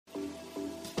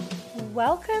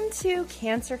Welcome to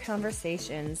Cancer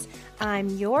Conversations. I'm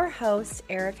your host,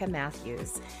 Erica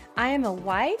Matthews. I am a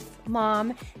wife,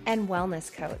 mom, and wellness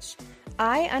coach.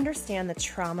 I understand the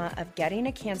trauma of getting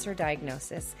a cancer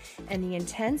diagnosis and the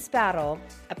intense battle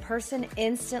a person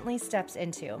instantly steps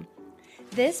into.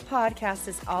 This podcast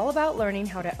is all about learning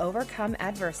how to overcome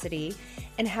adversity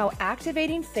and how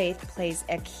activating faith plays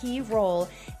a key role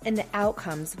in the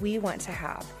outcomes we want to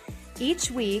have.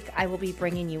 Each week, I will be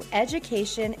bringing you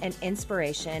education and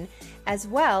inspiration, as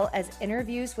well as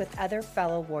interviews with other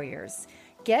fellow warriors.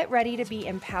 Get ready to be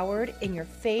empowered in your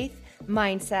faith,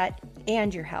 mindset,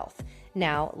 and your health.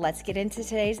 Now, let's get into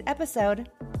today's episode.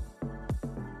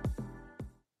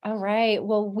 All right.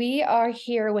 Well, we are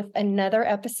here with another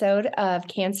episode of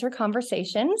Cancer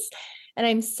Conversations, and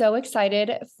I'm so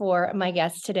excited for my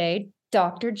guest today,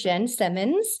 Dr. Jenn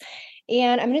Simmons.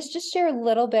 And I'm going to just share a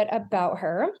little bit about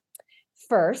her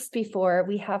first before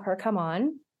we have her come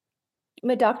on.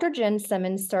 But Dr. Jenn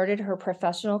Simmons started her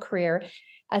professional career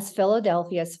as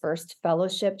Philadelphia's first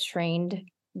fellowship-trained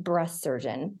breast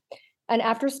surgeon. And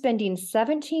after spending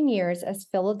 17 years as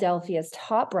Philadelphia's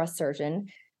top breast surgeon,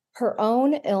 her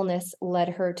own illness led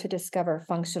her to discover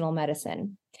functional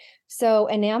medicine. So,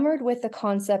 enamored with the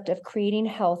concept of creating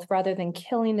health rather than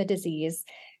killing the disease,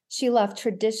 she left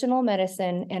traditional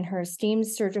medicine and her esteemed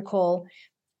surgical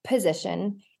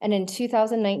position. And in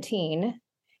 2019,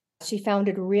 she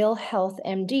founded Real Health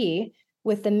MD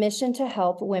with the mission to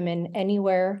help women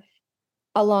anywhere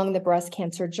along the breast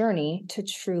cancer journey to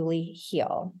truly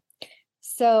heal.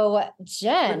 So,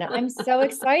 Jenn, I'm so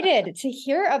excited to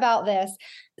hear about this.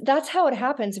 That's how it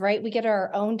happens, right? We get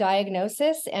our own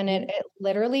diagnosis and it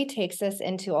literally takes us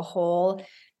into a whole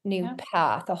new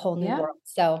path, a whole new world.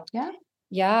 So,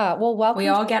 well, welcome. We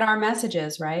all get our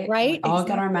messages, right? Right? We all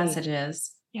get our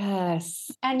messages.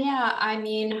 Yes. And I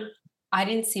mean, I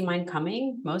didn't see mine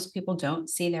coming. Most people don't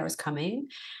see theirs coming.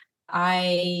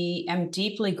 I am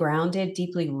deeply grounded,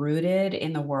 deeply rooted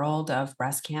in the world of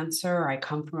breast cancer. I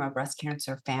come from a breast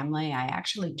cancer family. I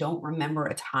actually don't remember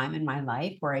a time in my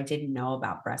life where I didn't know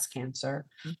about breast cancer.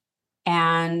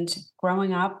 And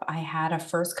growing up, I had a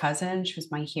first cousin. She was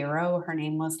my hero. Her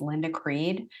name was Linda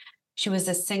Creed. She was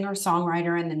a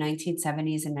singer-songwriter in the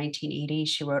 1970s and 1980s.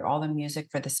 She wrote all the music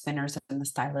for the Spinners and the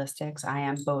Stylistics. I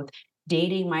am both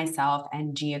dating myself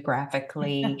and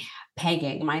geographically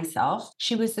pegging myself.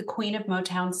 She was the queen of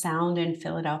Motown sound in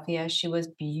Philadelphia. She was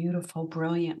beautiful,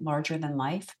 brilliant, larger than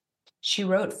life. She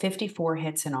wrote 54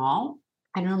 hits in all,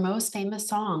 and her most famous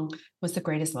song was The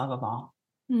Greatest Love of All.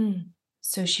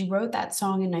 So she wrote that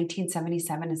song in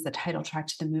 1977 as the title track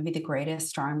to the movie The Greatest,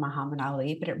 starring Muhammad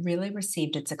Ali, but it really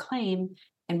received its acclaim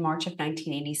in March of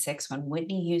 1986 when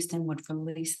Whitney Houston would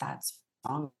release that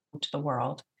song to the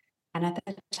world. And at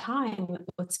the time, it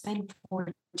would spend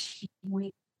 14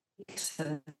 weeks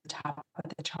at the top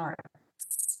of the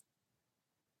charts.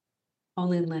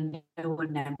 Only Linda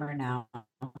would never know.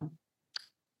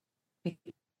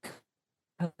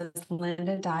 Because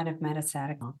Linda died of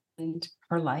metastatic and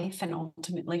her life and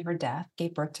ultimately her death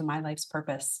gave birth to my life's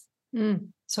purpose.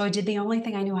 So I did the only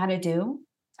thing I knew how to do.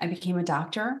 I became a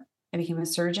doctor. I became a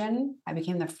surgeon. I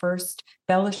became the first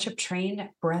fellowship-trained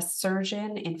breast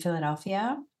surgeon in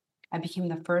Philadelphia. I became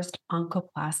the first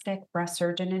oncoplastic breast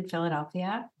surgeon in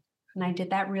Philadelphia. And I did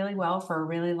that really well for a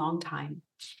really long time.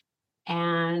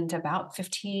 And about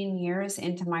 15 years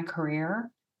into my career,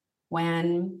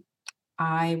 when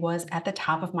I was at the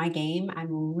top of my game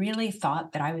and really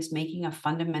thought that I was making a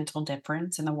fundamental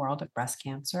difference in the world of breast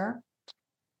cancer.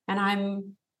 And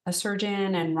I'm a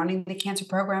surgeon and running the cancer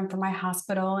program for my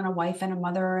hospital and a wife and a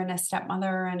mother and a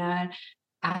stepmother and an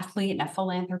athlete and a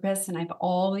philanthropist. And I have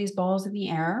all these balls in the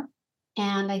air.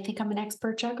 And I think I'm an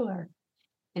expert juggler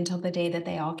until the day that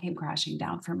they all came crashing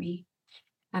down for me.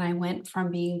 And I went from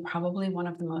being probably one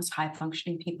of the most high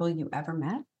functioning people you ever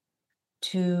met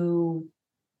to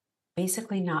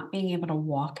basically not being able to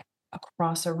walk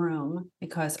across a room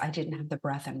because I didn't have the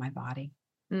breath in my body.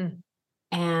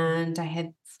 And I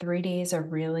had 3 days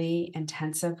of really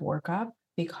intensive workup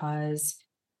because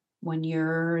when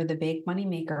you're the big money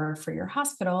maker for your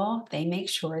hospital, they make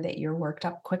sure that you're worked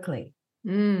up quickly.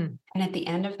 And at the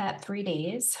end of that 3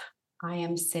 days, I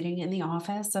am sitting in the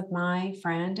office of my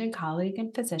friend and colleague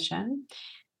and physician,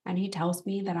 and he tells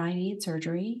me that I need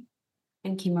surgery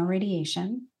and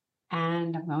chemoradiation,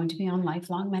 and I'm going to be on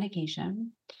lifelong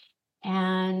medication.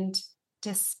 And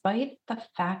despite the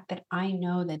fact that I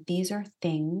know that these are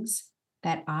things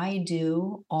that I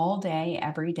do all day,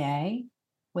 every day,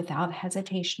 without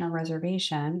hesitation or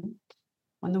reservation,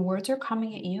 when the words are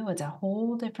coming at you, it's a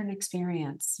whole different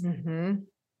experience.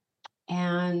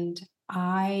 And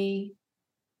I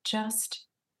just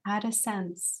had a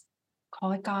sense,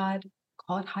 call it God,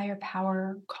 call it higher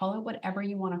power, call it whatever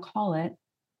you want to call it,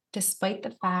 despite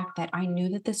the fact that I knew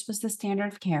that this was the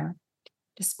standard of care,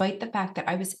 despite the fact that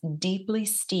I was deeply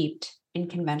steeped in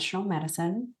conventional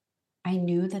medicine, I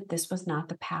knew that this was not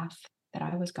the path that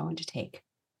I was going to take.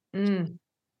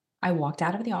 I walked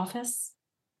out of the office.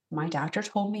 My doctor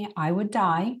told me I would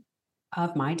die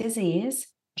of my disease,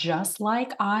 just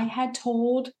like I had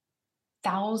told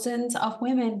thousands of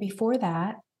women before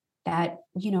that,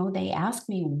 they ask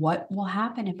me what will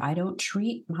happen if I don't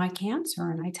treat my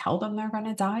cancer. And I tell them they're going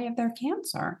to die of their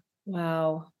cancer.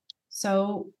 Wow.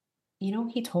 So,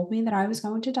 he told me that I was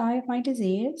going to die of my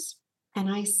disease. And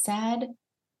I said,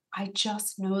 I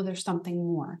just know there's something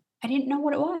more. I didn't know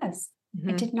what it was.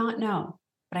 I did not know,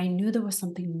 but I knew there was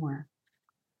something more.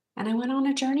 And I went on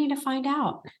a journey to find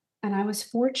out. And I was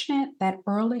fortunate that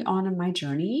early on in my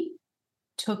journey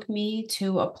took me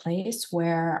to a place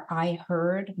where I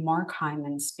heard Mark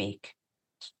Hyman speak.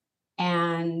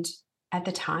 And at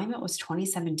the time, it was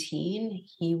 2017.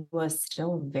 He was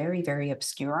still very, very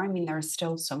obscure. I mean, there are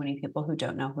still so many people who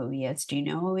don't know who he is. Do you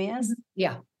know who he is?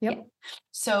 Yeah. Yep. Yeah.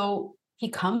 So he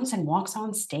comes and walks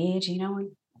on stage,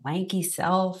 lanky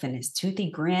self and his toothy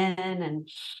grin. And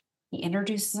he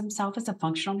introduces himself as a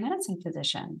functional medicine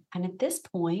physician. And at this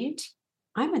point,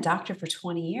 I'm a doctor for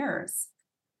 20 years.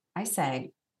 I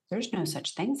say, there's no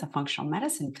such thing as a functional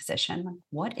medicine physician.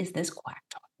 What is this quack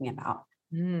talking about?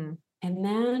 And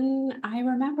then I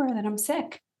remember that I'm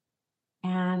sick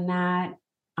and that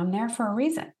I'm there for a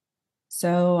reason.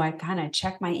 So I kind of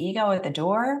check my ego at the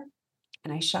door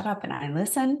and I shut up and I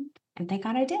listen. And thank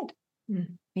God I did.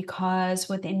 Because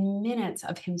within minutes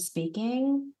of him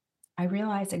speaking, I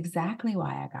realized exactly why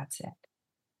I got sick.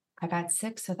 I got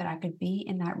sick so that I could be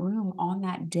in that room on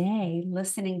that day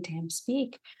listening to him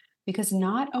speak. Because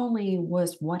not only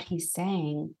was what he's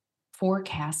saying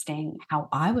forecasting how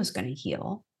I was going to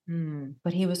heal,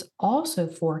 but he was also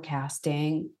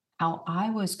forecasting how I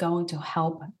was going to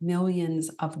help millions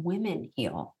of women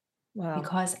heal. Wow.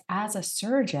 Because as a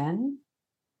surgeon,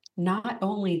 not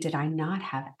only did I not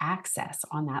have access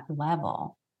on that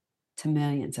level to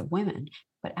millions of women,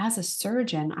 but as a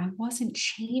surgeon, I wasn't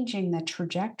changing the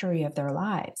trajectory of their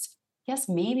lives. Yes,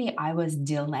 maybe I was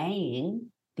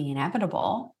delaying the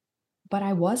inevitable, but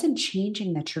I wasn't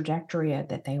changing the trajectory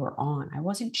that they were on. I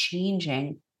wasn't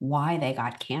changing why they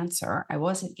got cancer. I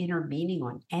wasn't intervening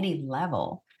on any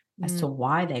level as to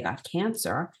why they got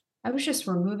cancer. I was just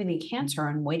removing the cancer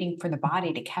and waiting for the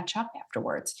body to catch up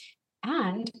afterwards.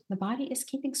 And the body is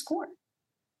keeping score.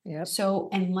 Yep. So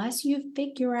unless you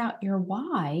figure out your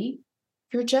why,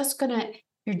 you're just gonna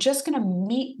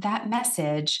meet that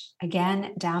message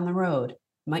again down the road.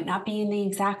 Might not be in the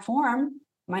exact form,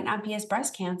 might not be as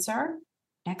breast cancer.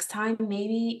 Next time,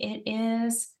 maybe it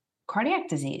is cardiac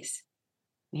disease.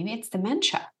 Maybe it's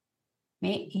dementia.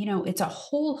 It's a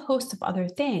whole host of other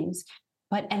things.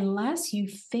 But unless you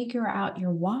figure out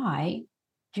your why,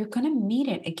 you're going to meet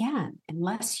it again.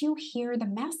 Unless you hear the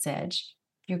message,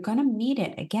 you're going to meet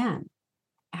it again.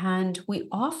 And we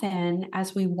often,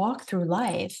 as we walk through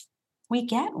life, we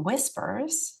get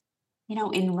whispers.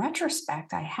 In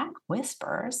retrospect, I had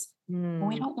whispers, but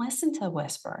we don't listen to the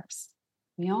whispers.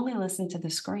 We only listen to the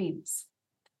screams.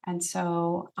 And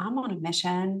so I'm on a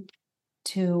mission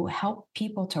to help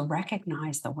people to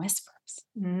recognize the whispers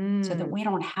so that we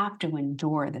don't have to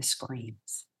endure the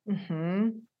screams.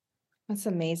 That's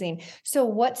amazing. So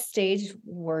what stage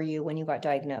were you when you got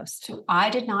diagnosed? So I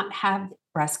did not have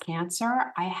breast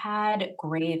cancer. I had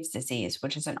Graves' disease,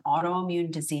 which is an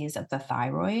autoimmune disease of the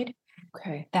thyroid.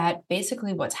 Okay. That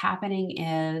basically what's happening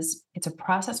is it's a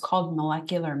process called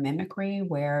molecular mimicry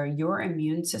where your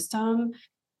immune system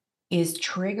is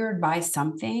triggered by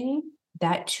something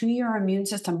that to your immune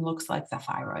system looks like the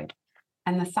thyroid.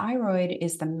 And the thyroid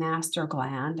is the master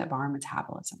gland of our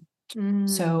metabolism.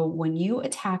 So when you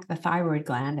attack the thyroid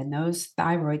gland and those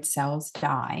thyroid cells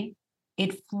die,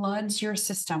 it floods your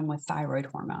system with thyroid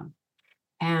hormone.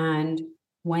 And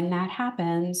when that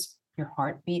happens, your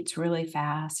heart beats really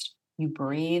fast, you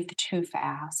breathe too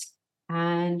fast.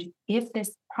 And if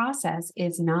this process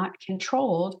is not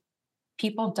controlled,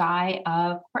 people die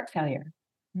of heart failure.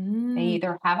 They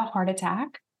either have a heart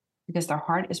attack because their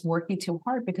heart is working too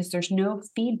hard because there's no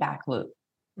feedback loop.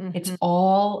 It's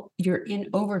all, you're in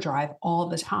overdrive all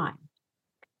the time.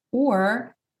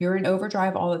 Or you're in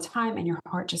overdrive all the time and your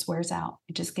heart just wears out.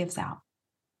 It just gives out.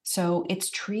 So it's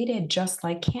treated just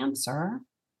like cancer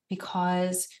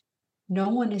because no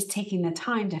one is taking the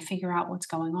time to figure out what's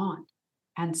going on.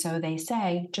 And so they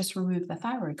say, just remove the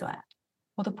thyroid gland.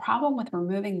 Well, the problem with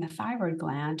removing the thyroid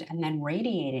gland and then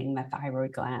radiating the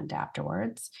thyroid gland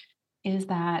afterwards is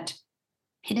that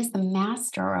it is the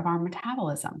master of our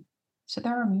metabolism. So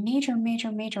there are major,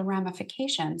 major, major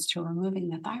ramifications to removing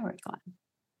the thyroid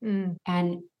gland.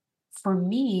 And for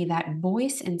me, that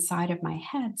voice inside of my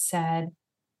head said,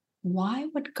 why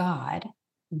would God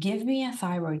give me a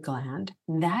thyroid gland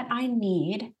that I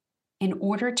need in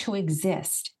order to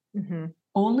exist,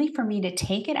 only for me to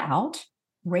take it out,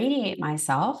 radiate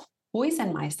myself,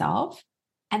 poison myself,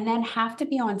 and then have to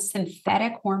be on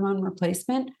synthetic hormone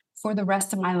replacement for the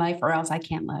rest of my life, or else I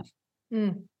can't live?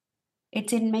 It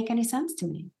didn't make any sense to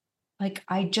me. Like,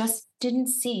 I just didn't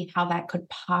see how that could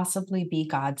possibly be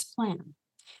God's plan.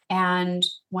 And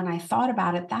when I thought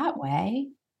about it that way,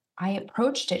 I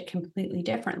approached it completely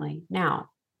differently. Now,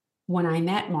 when I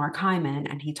met Mark Hyman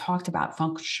and he talked about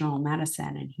functional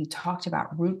medicine and he talked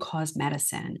about root cause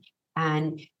medicine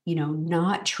and,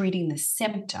 not treating the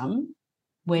symptom,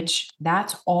 which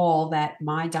that's all that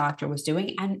my doctor was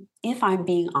doing. And if I'm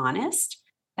being honest,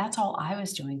 that's all I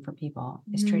was doing for people,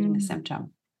 is treating the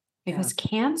symptom, because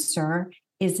cancer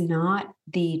is not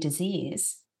the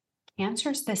disease. Cancer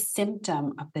is the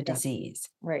symptom of the disease.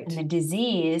 Right. And the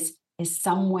disease is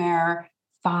somewhere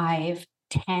 5-10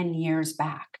 years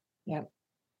back. Yep.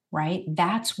 Right?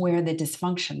 That's where the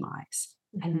dysfunction lies.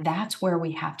 And that's where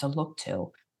we have to look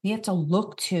to. We have to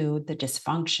look to the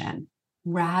dysfunction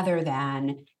rather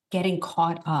than getting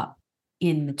caught up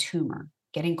in the tumor,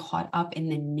 getting caught up in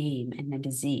the name and the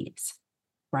disease.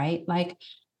 Right? Like,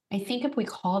 I think if we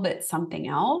called it something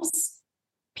else,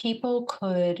 people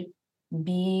could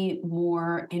be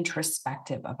more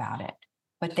introspective about it.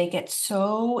 But they get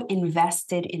so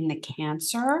invested in the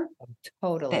cancer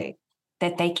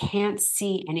that they can't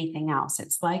see anything else.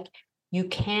 It's like you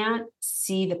can't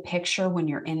see the picture when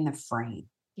you're in the frame.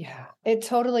 Yeah, it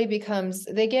totally becomes,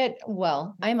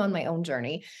 I'm on my own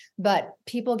journey, but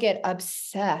people get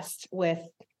obsessed with,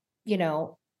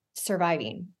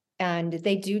 surviving, and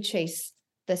they do chase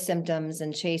the symptoms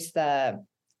and chase the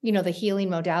healing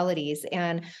modalities.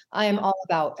 And I'm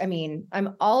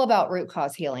all about root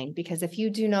cause healing, because if you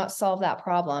do not solve that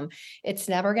problem, it's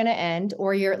never going to end,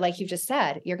 or you're, like you just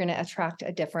said, you're going to attract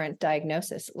a different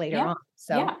diagnosis later on.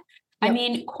 So, I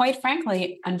mean, quite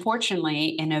frankly, unfortunately,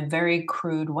 in a very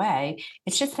crude way,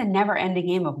 it's just a never ending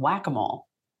game of whack-a-mole,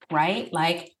 right?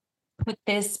 Like, put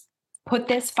this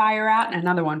fire out and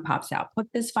another one pops out. Put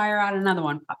this fire out, another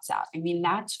one pops out. I mean,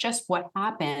 that's just what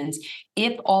happens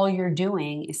if all you're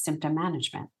doing is symptom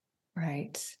management.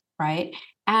 Right. Right.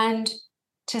 And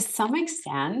to some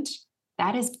extent,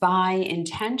 that is by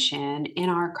intention in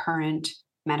our current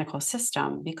medical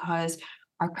system, because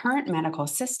our current medical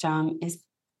system is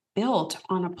built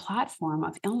on a platform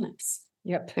of illness.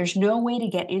 Yep. There's no way to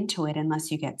get into it unless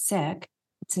you get sick.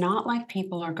 It's not like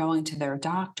people are going to their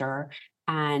doctor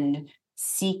and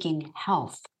seeking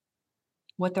health.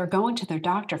 What they're going to their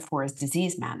doctor for is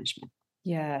disease management.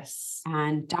 Yes.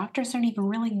 And doctors don't even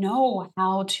really know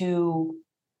how to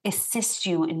assist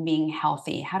you in being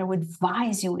healthy, how to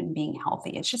advise you in being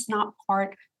healthy. It's just not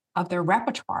part of their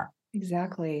repertoire.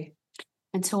 Exactly.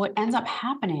 And so what ends up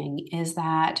happening is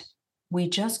that we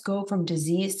just go from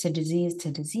disease to disease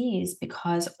to disease,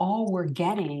 because all we're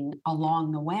getting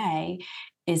along the way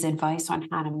is advice on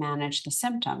how to manage the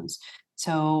symptoms.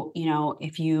 So,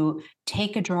 if you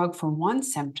take a drug for one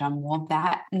symptom, well,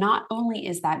 that not only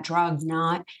is that drug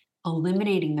not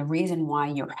eliminating the reason why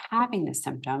you're having the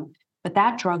symptom, but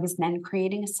that drug is then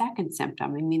creating a second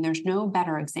symptom. I mean, there's no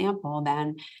better example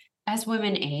than as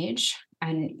women age,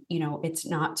 and, it's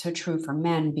not so true for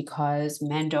men, because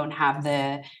men don't have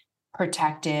they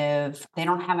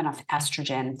don't have enough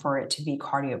estrogen for it to be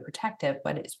cardioprotective,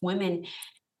 but it's women,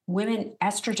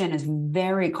 estrogen is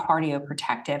very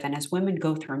cardioprotective. And as women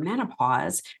go through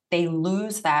menopause, they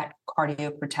lose that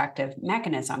cardioprotective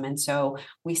mechanism. And so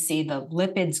we see the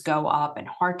lipids go up and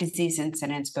heart disease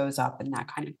incidence goes up and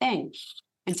that kind of thing.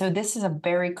 And so this is a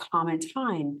very common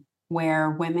time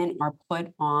where women are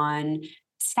put on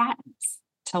statins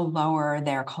to lower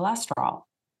their cholesterol.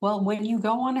 Well, when you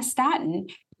go on a statin,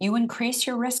 you increase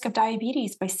your risk of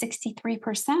diabetes by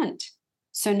 63%.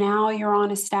 So now you're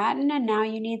on a statin, and now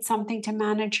you need something to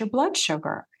manage your blood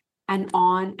sugar, and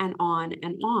on and on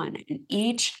and on. And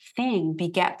each thing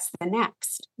begets the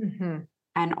next.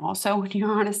 And also, when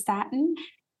you're on a statin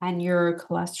and your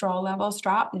cholesterol levels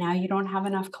drop, now you don't have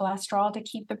enough cholesterol to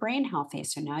keep the brain healthy.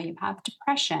 So now you have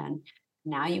depression.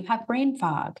 Now you have brain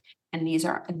fog. And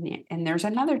there's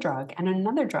another drug and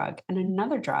another drug and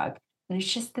another drug. And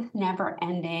it's just this never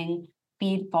ending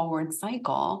feed forward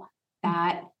cycle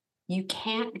that you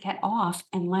can't get off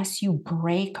unless you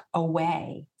break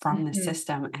away from the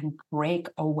system and break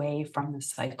away from the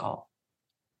cycle.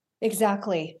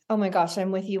 Exactly. Oh my gosh,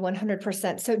 I'm with you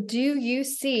 100%. So do you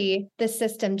see the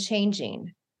system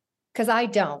changing? Because I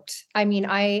don't. I mean,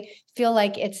 I feel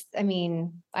like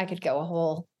I could go a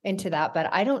whole into that,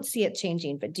 but I don't see it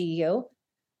changing. But do you?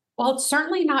 Well, it's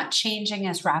certainly not changing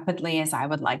as rapidly as I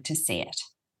would like to see it.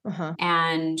 Uh-huh.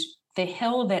 And the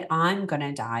hill that I'm going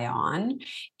to die on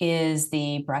is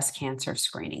the breast cancer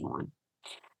screening one.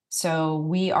 So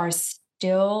we are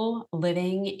still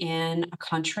living in a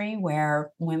country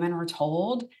where women are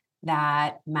told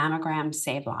that mammograms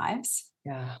save lives.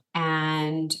 Yeah.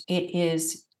 And it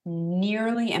is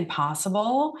nearly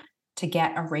impossible to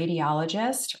get a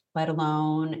radiologist, let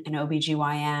alone an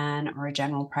OBGYN or a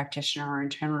general practitioner or a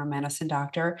general medicine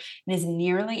doctor. It is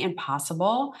nearly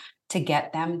impossible to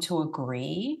get them to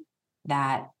agree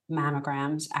that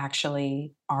mammograms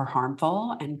actually are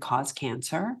harmful and cause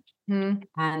cancer. And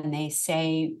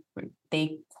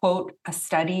they quote a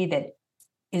study that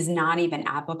is not even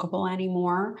applicable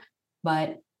anymore,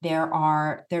 but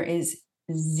there is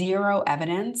zero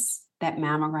evidence that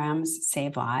mammograms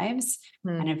save lives.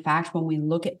 And in fact, when we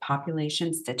look at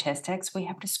population statistics, we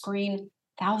have to screen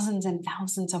thousands and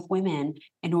thousands of women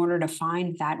in order to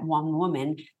find that one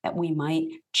woman that we might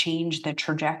change the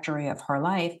trajectory of her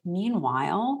life.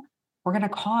 Meanwhile, we're going to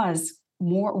cause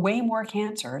way more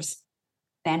cancers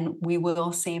than we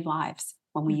will save lives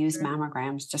when we use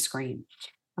mammograms to screen.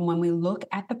 And when we look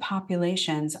at the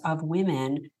populations of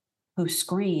women who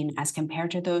screen as compared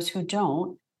to those who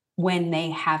don't, when they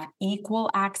have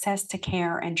equal access to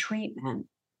care and treatment,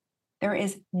 there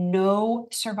is no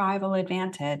survival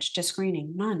advantage to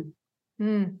screening, none.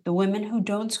 The women who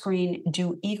don't screen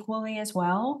do equally as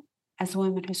well as the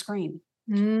women who screen.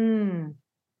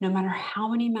 No matter how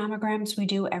many mammograms we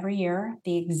do every year,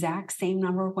 the exact same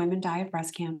number of women die of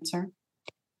breast cancer.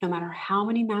 No matter how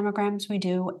many mammograms we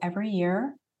do every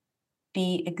year,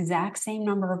 the exact same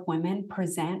number of women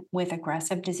present with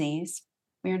aggressive disease.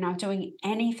 We are not doing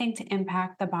anything to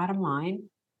impact the bottom line.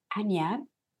 And yet,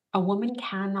 a woman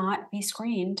cannot be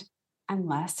screened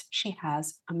unless she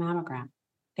has a mammogram.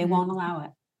 They won't allow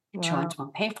it. Insurance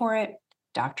won't pay for it.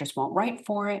 Doctors won't write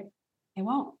for it. They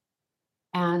won't.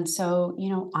 And so,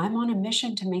 I'm on a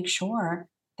mission to make sure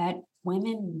that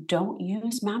women don't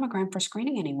use mammogram for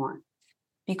screening anymore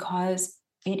because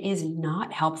it is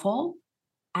not helpful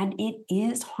and it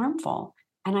is harmful.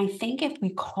 And I think if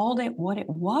we called it what it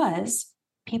was,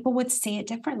 people would see it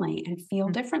differently and feel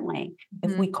differently.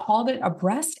 If we called it a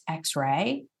breast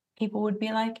x-ray, people would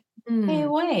be like, hey,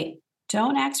 wait,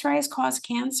 don't x-rays cause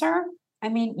cancer? I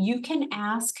mean, you can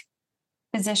ask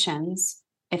physicians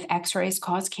if x-rays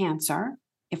cause cancer,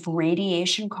 if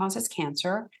radiation causes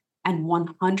cancer, and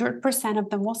 100% of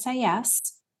them will say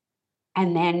yes.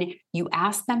 And then you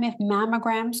ask them if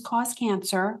mammograms cause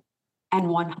cancer, and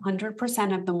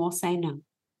 100% of them will say no.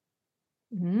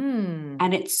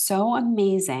 And it's so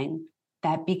amazing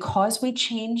that because we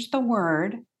changed the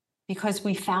word, because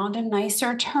we found a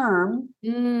nicer term,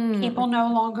 people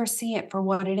no longer see it for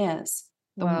what it is.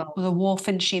 The wolf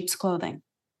in sheep's clothing.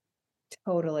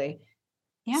 Totally.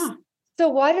 Yeah. So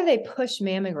why do they push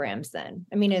mammograms then?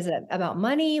 I mean, is it about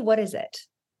money? What is it?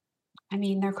 I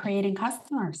mean, they're creating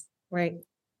customers. Right.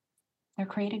 They're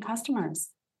creating customers.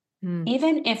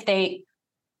 Even if they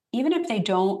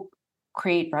don't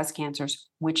create breast cancers,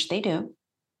 which they do,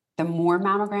 the more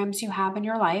mammograms you have in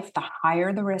your life, the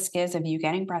higher the risk is of you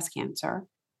getting breast cancer.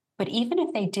 But even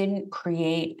if they didn't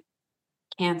create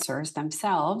cancers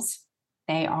themselves,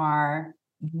 they are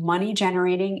money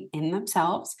generating in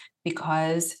themselves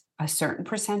because a certain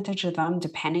percentage of them,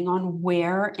 depending on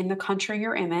where in the country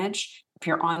you're imaged, if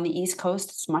you're on the East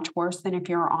Coast, it's much worse than if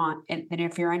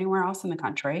you're anywhere else in the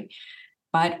country.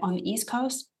 But on the East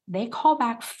Coast, they call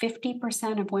back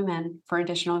 50% of women for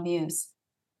additional views.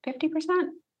 50%.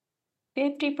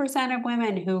 50% of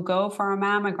women who go for a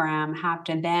mammogram have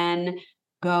to then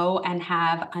go and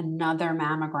have another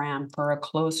mammogram for a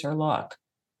closer look.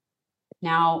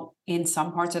 Now, in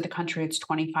some parts of the country, it's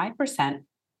 25%.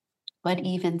 But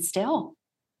even still,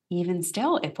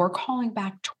 if we're calling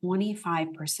back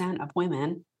 25% of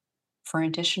women for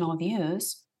additional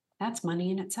views, that's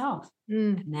money in itself.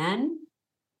 And then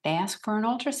they ask for an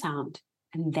ultrasound,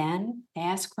 and then they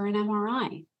ask for an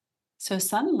MRI. So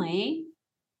suddenly,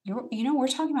 we're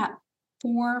talking about $4,000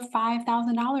 or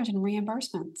 $5,000 in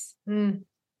reimbursements,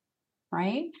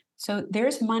 right? So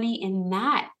there's money in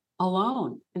that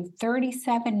alone, and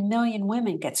 37 million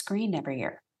women get screened every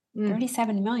year.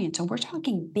 37 million. So we're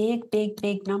talking big, big,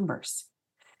 big numbers.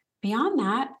 Beyond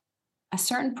that, a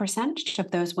certain percentage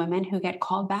of those women who get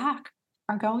called back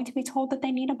are going to be told that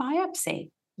they need a biopsy.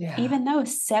 Yeah. Even though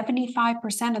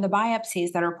 75% of the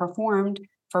biopsies that are performed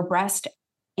for breast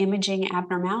imaging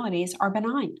abnormalities are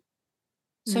benign.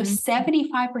 So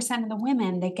 75% of the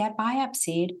women that get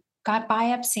biopsied got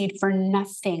biopsied for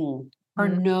nothing, for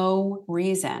no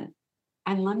reason.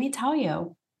 And let me tell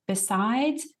you,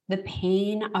 besides the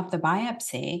pain of the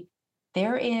biopsy,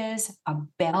 there is a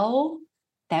bell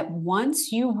that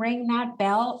once you ring that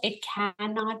bell, it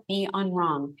cannot be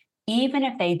unrung. Even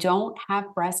if they don't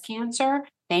have breast cancer,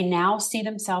 they now see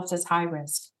themselves as high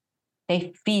risk.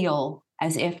 They feel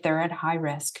as if they're at high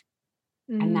risk,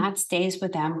 and that stays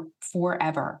with them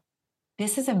forever.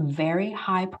 This is a very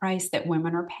high price that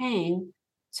women are paying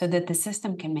so that the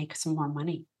system can make some more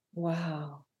money.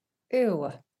 Wow.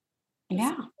 Ew.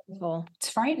 Yeah. It's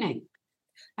frightening.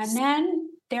 And then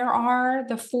there are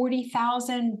the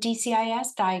 40,000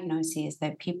 DCIS diagnoses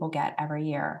that people get every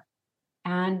year.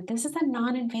 And this is a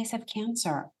non-invasive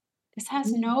cancer. This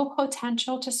has no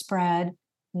potential to spread,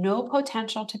 no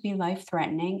potential to be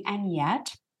life-threatening, and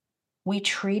yet we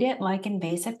treat it like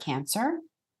invasive cancer.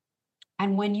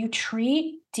 And when you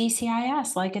treat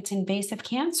DCIS like it's invasive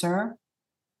cancer,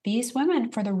 these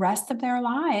women for the rest of their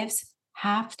lives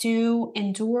have to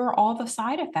endure all the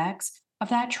side effects of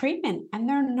that treatment. And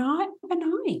they're not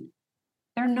benign.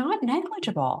 They're not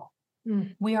negligible.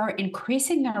 We are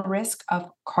increasing their risk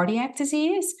of cardiac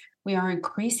disease. We are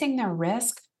increasing their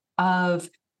risk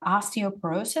of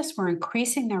osteoporosis. We're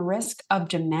increasing their risk of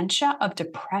dementia, of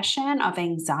depression, of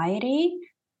anxiety.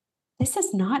 This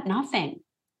is not nothing.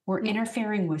 We're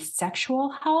interfering with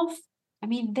sexual health. I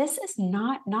mean, this is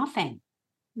not nothing.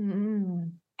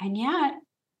 And yet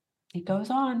it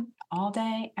goes on all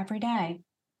day, every day,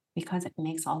 because it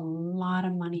makes a lot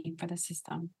of money for the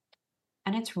system.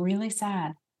 And it's really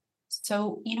sad.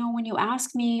 So, when you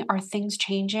ask me, are things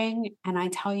changing? And I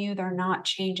tell you, they're not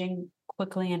changing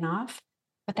quickly enough,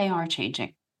 but they are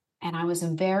changing. And I was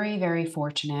very, very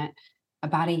fortunate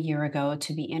about a year ago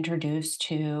to be introduced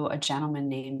to a gentleman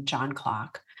named John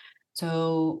Clock.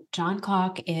 So John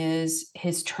Clock his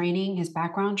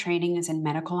background training is in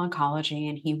medical oncology,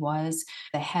 and he was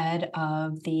the head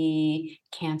of the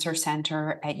cancer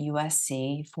center at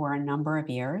USC for a number of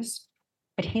years.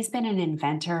 But he's been an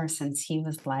inventor since he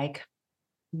was like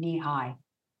knee high.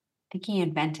 I think he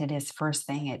invented his first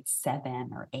thing at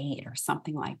 7 or 8 or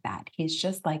something like that. He's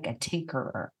just like a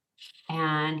tinkerer.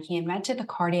 And he invented the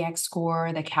cardiac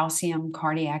score, the calcium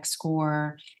cardiac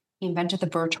score. He invented the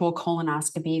virtual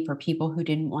colonoscopy for people who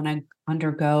didn't want to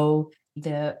undergo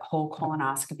the whole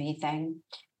colonoscopy thing.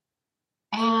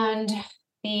 And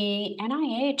the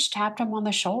NIH tapped him on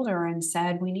the shoulder and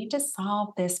said, we need to solve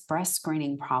this breast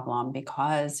screening problem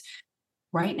because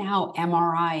right now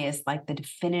MRI is like the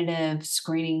definitive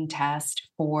screening test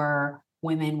for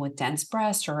women with dense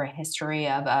breasts or a history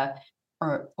of a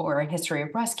history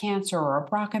of breast cancer or a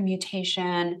BRCA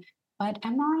mutation. But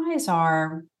MRIs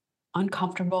are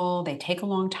uncomfortable. They take a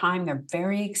long time. They're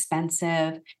very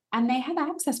expensive, and they have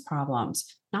access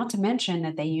problems. Not to mention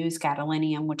that they use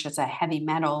gadolinium, which is a heavy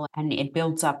metal, and it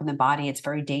builds up in the body. It's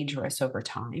very dangerous over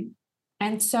time.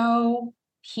 And so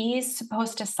he's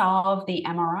supposed to solve the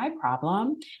MRI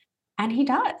problem, and he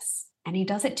does. And he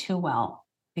does it too well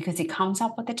because he comes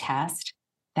up with a test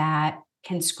that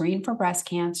can screen for breast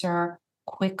cancer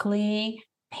quickly,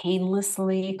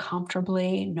 painlessly,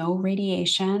 comfortably, no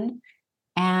radiation.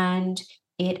 And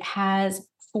it has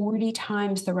 40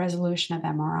 times the resolution of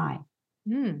MRI.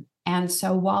 And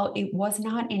so while it was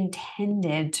not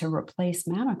intended to replace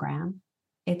mammogram,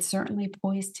 it's certainly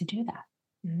poised to do that.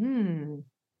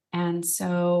 And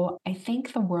so I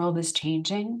think the world is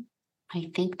changing. I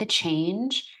think the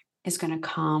change is going to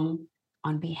come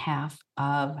on behalf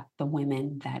of the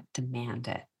women that demand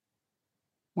it.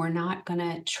 We're not going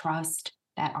to trust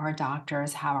that our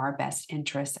doctors have our best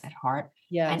interests at heart.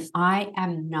 Yes. And I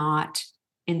am not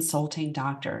insulting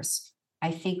doctors.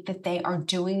 I think that they are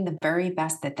doing the very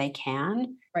best that they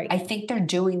can. Right. I think they're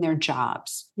doing their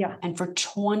jobs. Yeah. And for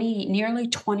nearly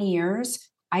 20 years,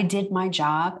 I did my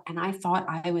job and I thought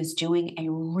I was doing a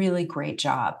really great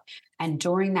job. And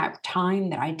during that time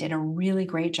that I did a really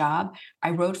great job,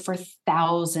 I wrote for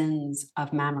thousands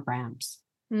of mammograms.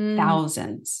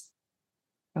 Thousands.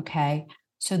 Okay.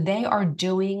 So they are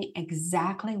doing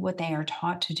exactly what they are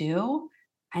taught to do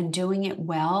and doing it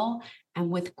well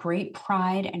and with great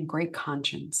pride and great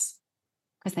conscience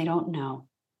because they don't know.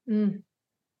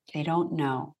 They don't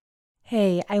know.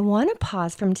 Hey, I want to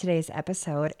pause from today's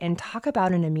episode and talk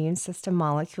about an immune system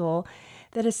molecule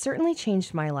that has certainly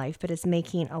changed my life, but is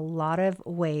making a lot of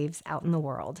waves out in the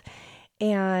world.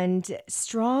 And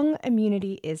strong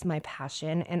immunity is my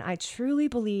passion. And I truly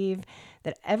believe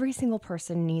that every single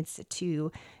person needs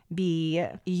to be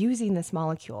using this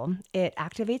molecule. It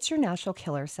activates your natural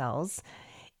killer cells.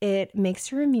 It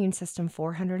makes your immune system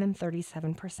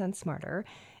 437% smarter.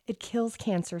 It kills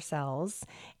cancer cells,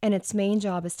 and its main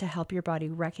job is to help your body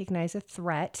recognize a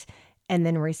threat and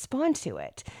then respond to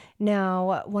it.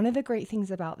 Now, one of the great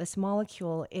things about this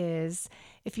molecule is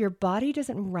if your body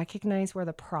doesn't recognize where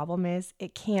the problem is,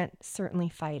 it can't certainly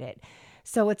fight it.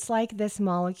 So it's like this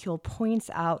molecule points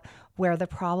out where the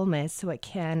problem is so it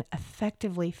can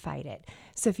effectively fight it.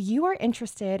 So if you are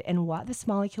interested in what this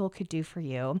molecule could do for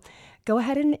you, go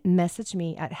ahead and message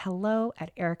me at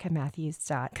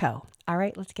hello@ericamatthews.co. All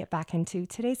right, let's get back into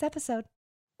today's episode.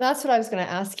 That's what I was going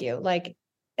to ask you. Like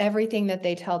everything that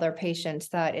they tell their patients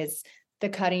that is the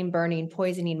cutting, burning,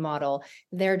 poisoning model,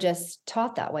 they're just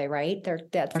taught that way, right?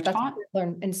 That's taught. What they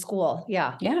learn in school.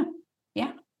 Yeah. Yeah.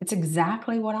 Yeah. It's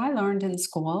exactly what I learned in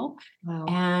school. Wow.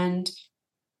 And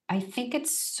I think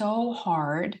it's so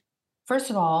hard.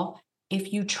 First of all,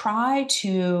 if you try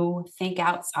to think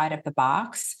outside of the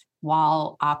box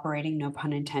while operating, no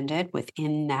pun intended,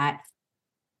 within that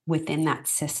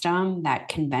system, that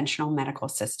conventional medical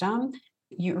system,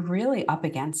 you're really up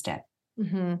against it.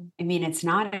 Mm-hmm. I mean, it's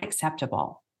not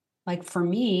acceptable. Like for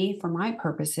me, for my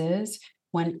purposes,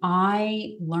 when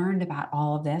I learned about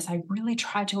all of this, I really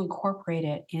tried to incorporate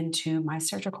it into my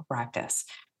surgical practice,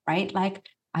 right? Like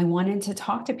I wanted to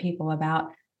talk to people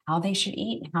about how they should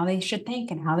eat and how they should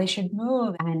think and how they should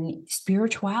move and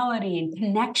spirituality and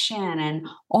connection and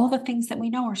all the things that we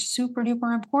know are super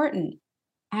duper important.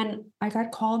 And I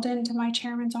got called into my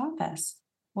chairman's office.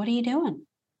 What are you doing?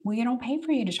 Well, you don't pay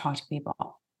for you to talk to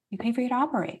people. You pay for you to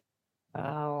operate.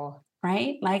 Wow.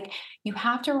 Right? Like you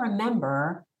have to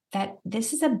remember that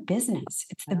this is a business.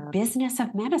 It's the business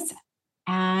of medicine.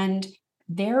 And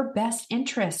their best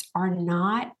interests are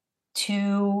not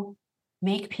to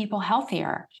make people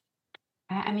healthier.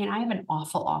 I mean, I have an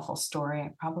awful, awful story.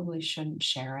 I probably shouldn't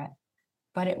share it.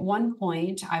 But at one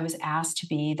point, I was asked to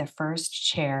be the first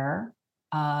chair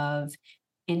of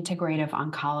integrative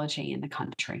oncology in the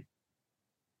country.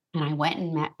 And I went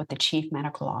and met with the chief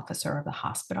medical officer of the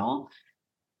hospital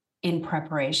in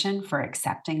preparation for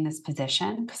accepting this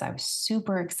position because I was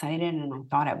super excited and I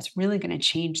thought I was really going to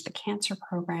change the cancer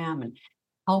program and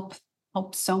help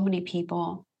so many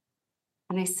people.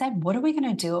 And I said, what are we going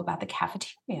to do about the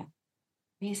cafeteria? And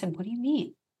he said, what do you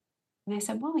mean? And I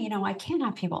said, well, I can't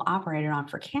have people operated on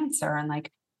for cancer and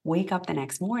like wake up the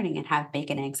next morning and have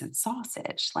bacon, eggs, and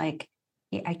sausage. Like,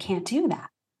 I can't do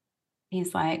that.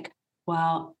 He's like,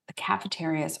 well, the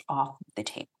cafeteria is off the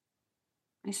table.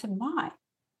 I said, why?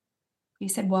 He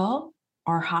said, well,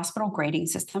 our hospital grading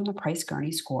system, the Price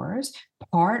Gurney scores,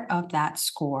 part of that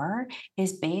score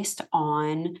is based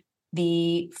on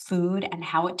the food and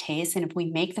how it tastes. And if we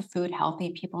make the food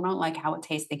healthy, people don't like how it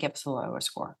tastes, they give us a lower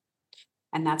score.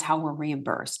 And that's how we're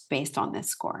reimbursed based on this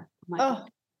score. I'm like,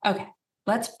 okay,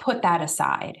 let's put that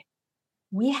aside.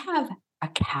 We have a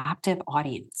captive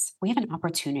audience. We have an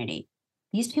opportunity.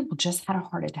 These people just had a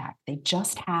heart attack. They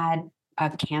just had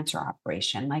a cancer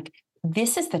operation. Like,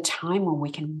 this is the time when we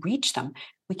can reach them.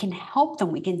 We can help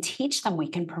them. We can teach them. We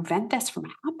can prevent this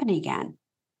from happening again.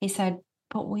 He said,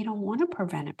 but we don't want to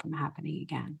prevent it from happening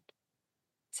again.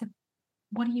 I said,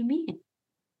 what do you mean?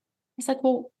 He's like,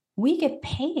 well, we get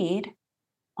paid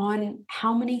on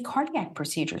how many cardiac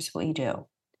procedures we do.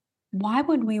 Why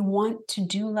would we want to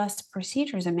do less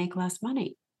procedures and make less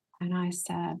money? And I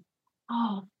said,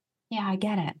 oh, yeah, I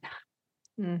get it.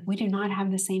 We do not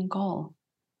have the same goal.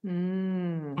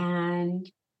 And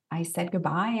I said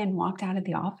goodbye and walked out of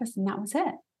the office, and that was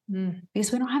it.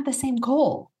 Because we don't have the same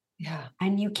goal. Yeah.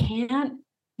 And you can't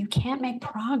make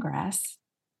progress.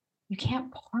 You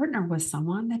can't partner with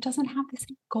someone that doesn't have the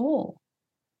same goal.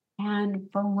 And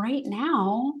for right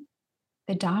now,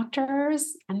 the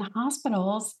doctors and the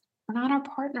hospitals are not our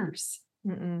partners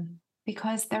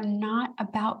because they're not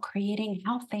about creating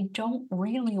health. They don't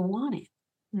really want it.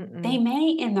 They may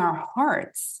in their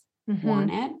hearts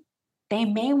want it. They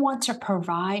may want to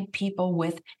provide people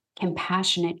with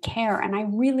compassionate care. And I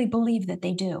really believe that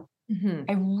they do.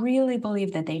 I really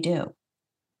believe that they do.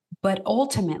 But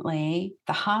ultimately,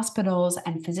 the hospitals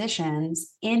and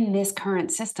physicians in this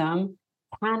current system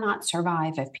cannot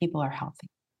survive if people are healthy.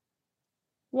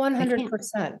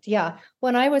 100%. Yeah.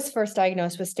 When I was first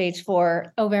diagnosed with stage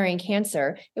 4 ovarian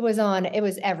cancer, it was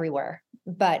everywhere,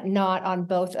 but not on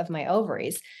both of my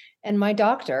ovaries. And my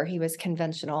doctor, he was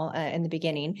conventional in the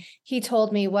beginning. He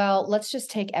told me, well, let's just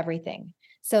take everything.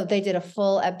 So they did a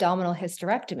full abdominal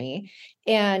hysterectomy.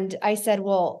 And I said,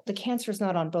 well, the cancer is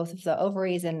not on both of the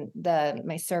ovaries and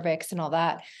my cervix and all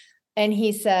that. And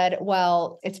he said,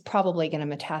 well, it's probably going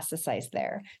to metastasize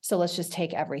there. So let's just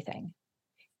take everything.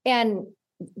 And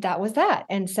that was that.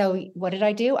 And so what did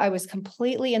I do? I was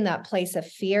completely in that place of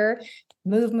fear,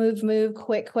 move, move, move,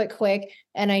 quick, quick, quick.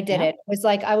 And I did it. It was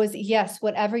like, yes,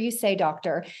 whatever you say,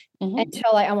 doctor,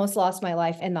 until I almost lost my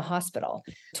life in the hospital.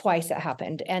 Twice it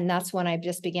happened. And that's when I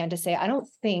just began to say, I don't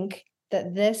think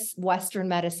that this Western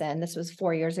medicine, this was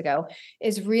 4 years ago,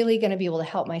 is really going to be able to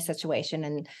help my situation.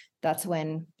 And that's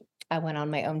when I went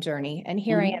on my own journey. And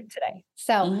here I am today.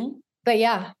 So, but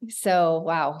yeah, so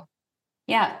wow.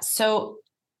 Yeah. So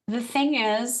the thing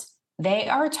is, they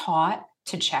are taught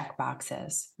to check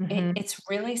boxes. It's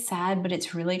really sad, but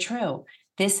it's really true.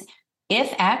 This,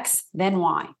 if X, then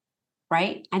Y,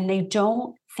 right? And they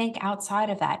don't think outside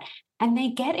of that. And they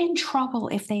get in trouble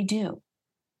if they do,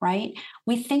 right?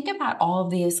 We think about all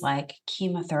of these like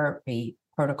chemotherapy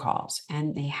protocols,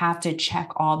 and they have to check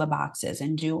all the boxes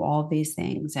and do all these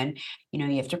things. And,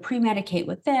 you have to pre-medicate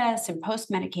with this and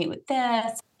post-medicate with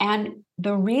this. And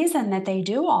the reason that they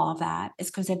do all of that is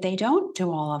because if they don't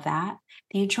do all of that,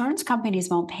 the insurance companies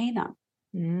won't pay them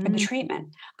for the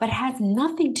treatment, but it has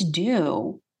nothing to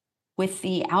do with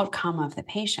the outcome of the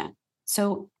patient.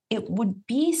 So it would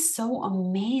be so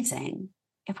amazing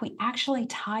if we actually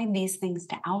tied these things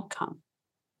to outcome.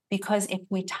 Because if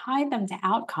we tied them to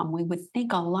outcome, we would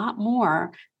think a lot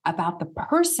more about the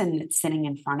person that's sitting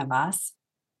in front of us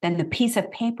than the piece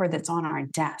of paper that's on our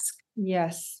desk.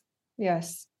 Yes.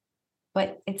 Yes.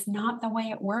 But it's not the way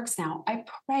it works now. I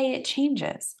pray it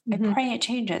changes. I pray it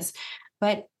changes.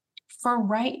 But for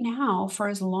right now, for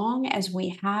as long as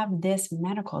we have this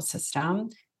medical system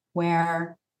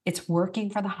where it's working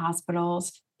for the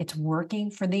hospitals, it's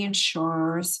working for the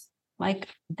insurers, like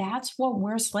that's what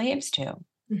we're slaves to.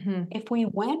 If we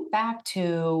went back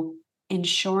to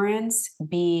insurance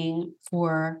being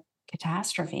for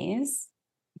catastrophes,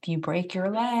 if you break your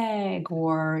leg,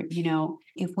 or,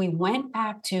 if we went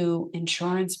back to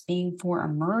insurance being for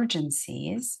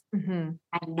emergencies and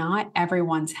not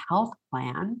everyone's health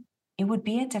plan, it would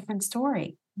be a different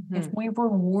story. If we were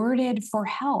rewarded for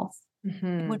health,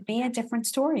 it would be a different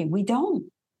story. We don't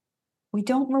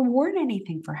reward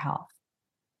anything for health.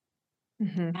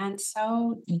 And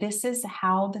so this is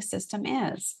how the system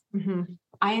is.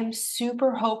 I am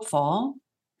super hopeful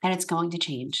that it's going to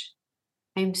change.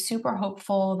 I'm super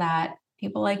hopeful that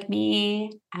people like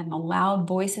me and the loud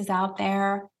voices out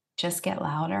there just get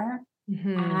louder,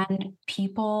 and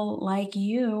people like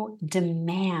you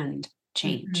demand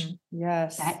change.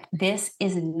 Yes. That this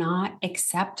is not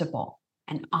acceptable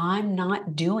and I'm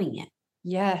not doing it.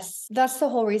 Yes. That's the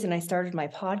whole reason I started my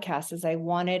podcast, is I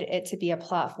wanted it to be a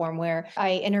platform where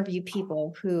I interview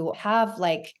people who have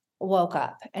woke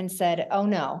up and said, oh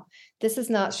no, this is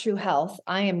not true health.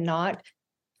 I am not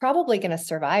probably going to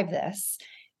survive this,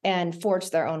 and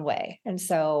forge their own way. And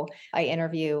so I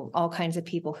interview all kinds of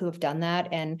people who have done that.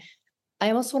 And I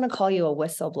almost want to call you a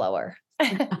whistleblower.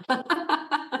 I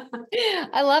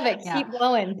love it. Keep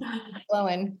blowing. Keep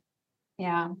blowing.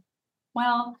 Yeah.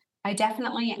 Well, I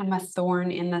definitely am a thorn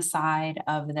in the side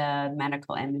of the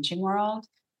medical imaging world.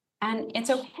 And it's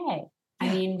okay. I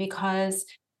mean, because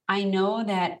I know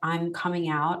that I'm coming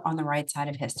out on the right side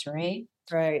of history.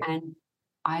 Right. And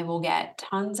I will get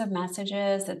tons of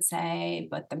messages that say,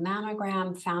 but the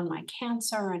mammogram found my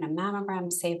cancer and a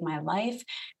mammogram saved my life.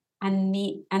 And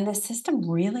the system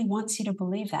really wants you to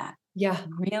believe that. Yeah.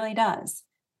 It really does.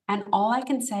 And all I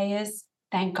can say is,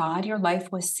 thank God your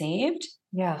life was saved.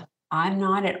 Yeah. I'm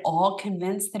not at all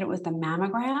convinced that it was the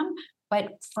mammogram,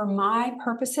 but for my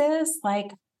purposes,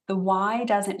 the why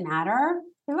doesn't matter.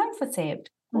 Your life was saved.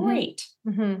 Great.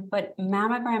 But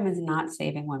mammogram is not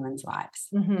saving women's lives.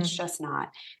 It's just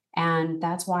not. And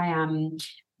that's why I'm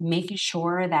making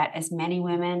sure that as many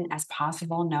women as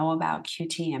possible know about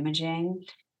QT imaging.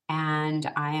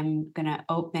 And I am going to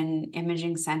open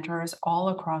imaging centers all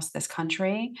across this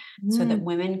country so that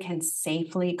women can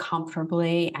safely,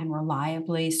 comfortably, and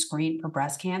reliably screen for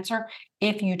breast cancer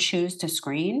if you choose to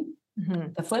screen.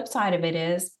 The flip side of it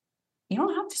is you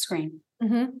don't have to screen.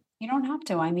 You don't have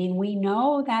to. I mean, we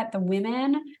know that the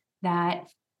women that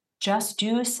just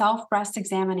do self-breast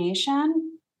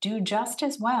examination do just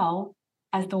as well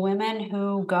as the women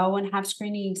who go and have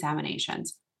screening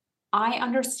examinations. I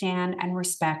understand and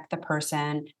respect the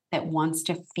person that wants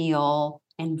to feel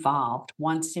involved,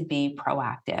 wants to be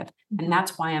proactive. And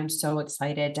that's why I'm so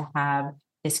excited to have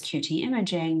this QT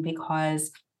imaging,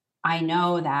 because I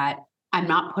know that I'm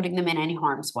not putting them in any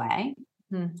harm's way.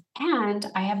 And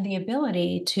I have the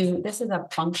ability to, this is a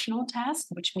functional test,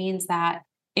 which means that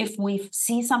if we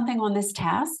see something on this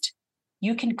test,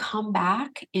 you can come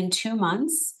back in 2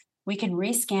 months, we can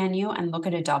rescan you and look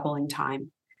at a doubling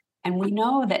time. And we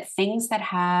know that things that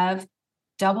have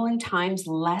doubling times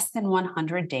less than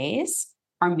 100 days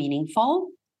are meaningful,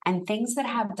 and things that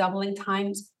have doubling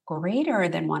times greater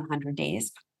than 100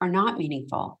 days are not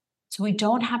meaningful. So we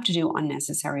don't have to do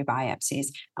unnecessary biopsies,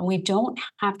 and we don't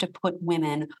have to put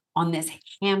women on this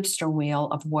hamster wheel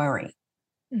of worry.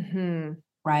 Mm-hmm.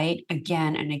 Right?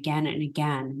 Again and again and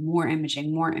again, more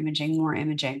imaging, more imaging, more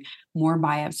imaging, more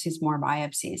biopsies, more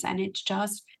biopsies. And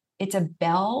it's a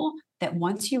bell that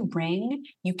once you ring,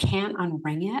 you can't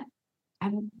unring it.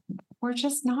 And we're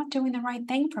just not doing the right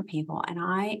thing for people. And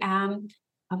I'm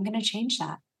going to change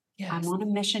that. Yes. I'm on a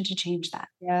mission to change that.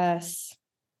 Yes.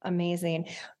 Amazing.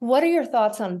 What are your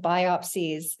thoughts on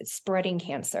biopsies spreading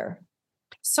cancer?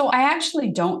 So I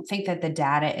actually don't think that the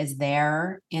data is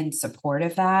there in support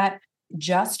of that,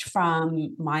 just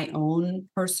from my own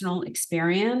personal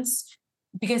experience,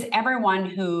 because everyone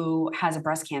who has a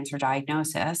breast cancer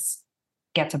diagnosis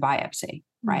gets a biopsy,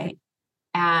 right?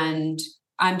 And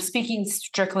I'm speaking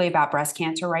strictly about breast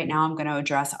cancer right now. I'm going to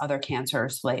address other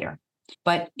cancers later.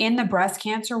 But in the breast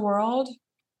cancer world,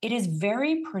 it is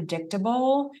very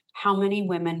predictable how many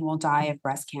women will die of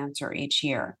breast cancer each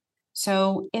year.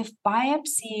 So if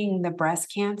biopsying the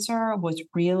breast cancer was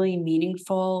really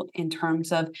meaningful in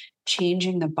terms of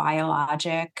changing the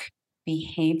biologic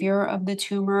behavior of the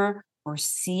tumor or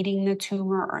seeding the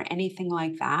tumor or anything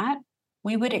like that,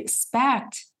 we would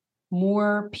expect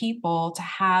more people to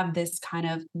have this kind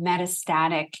of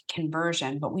metastatic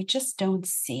conversion, but we just don't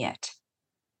see it.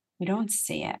 We don't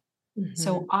see it.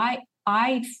 So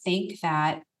I think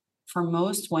that for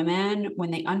most women,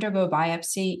 when they undergo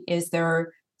biopsy, is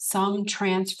there some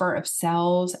transfer of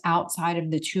cells outside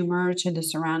of the tumor to the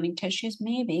surrounding tissues?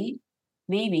 Maybe,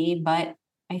 but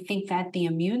I think that the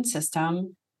immune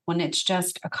system, when it's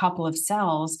just a couple of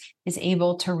cells, is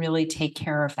able to really take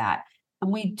care of that.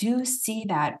 And we do see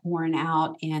that borne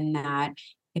out in that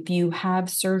if you have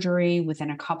surgery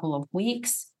within a couple of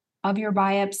weeks of your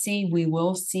biopsy, we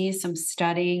will see some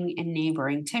studying in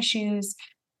neighboring tissues.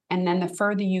 And then the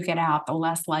further you get out, the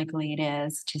less likely it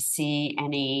is to see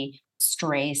any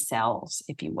stray cells,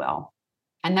 if you will.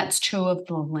 And that's true of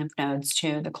the lymph nodes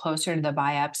too. The closer to the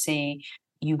biopsy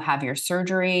you have your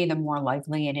surgery, the more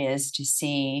likely it is to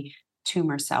see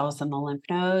tumor cells in the lymph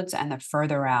nodes. And the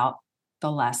further out,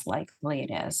 the less likely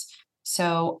it is.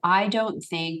 So I don't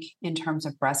think in terms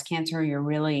of breast cancer, you're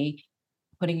really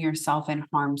putting yourself in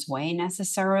harm's way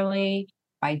necessarily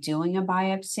by doing a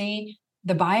biopsy.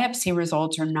 The biopsy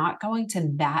results are not going to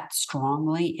that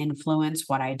strongly influence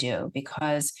what I do,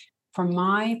 because from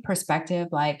my perspective,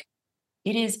 like,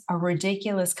 it is a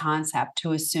ridiculous concept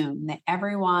to assume that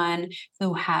everyone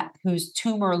whose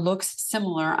tumor looks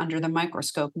similar under the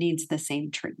microscope needs the same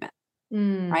treatment,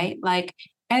 right? Like,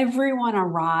 everyone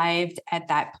arrived at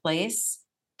that place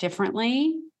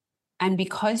differently. And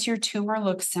because your tumor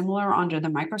looks similar under the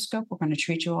microscope, we're going to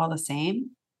treat you all the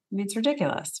same. I mean, it's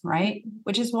ridiculous, right?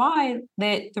 Which is why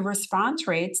the response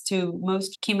rates to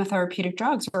most chemotherapeutic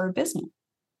drugs are abysmal.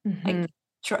 Like,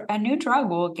 a new drug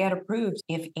will get approved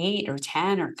if 8 or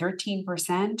 10 or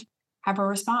 13% have a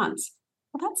response.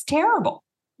 Well, that's terrible.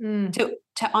 To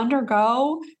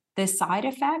undergo the side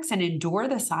effects and endure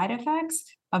the side effects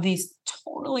of these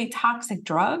totally toxic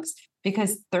drugs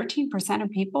because 13%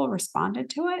 of people responded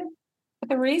to it. But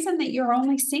the reason that you're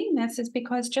only seeing this is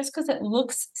because just because it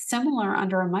looks similar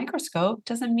under a microscope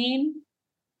doesn't mean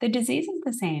the disease is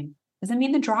the same, doesn't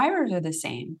mean the drivers are the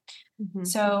same.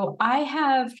 So I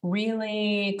have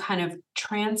really kind of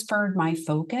transferred my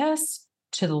focus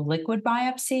to the liquid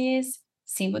biopsies,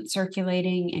 see what's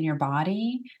circulating in your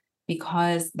body,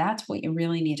 because that's what you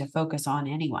really need to focus on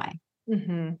anyway,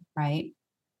 right?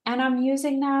 And I'm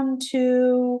using them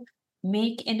to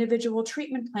make individual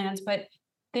treatment plans, but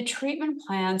the treatment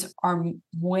plans are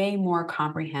way more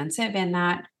comprehensive in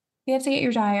that you have to get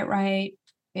your diet right.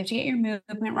 We have to get your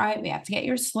movement right. We have to get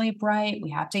your sleep right. We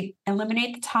have to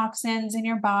eliminate the toxins in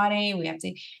your body. We have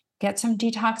to get some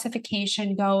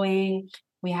detoxification going.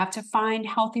 We have to find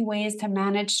healthy ways to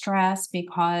manage stress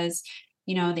because,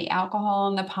 the alcohol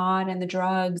and the pot and the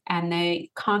drugs and the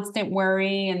constant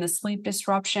worry and the sleep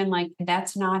disruption, like,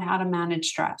 that's not how to manage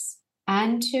stress.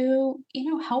 And to,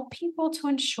 help people to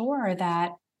ensure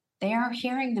that they are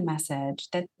hearing the message,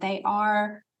 that they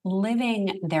are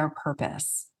living their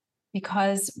purpose.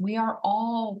 Because we are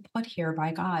all put here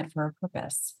by God for a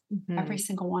purpose, every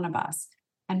single one of us.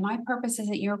 And my purpose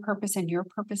isn't your purpose, and your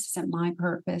purpose isn't my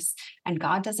purpose. And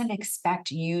God doesn't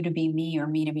expect you to be me or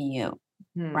me to be you,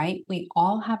 right? We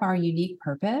all have our unique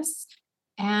purpose,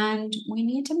 and we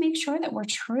need to make sure that we're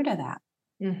true to that.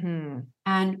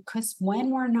 And because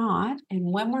when we're not,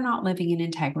 and when we're not living in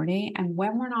integrity, and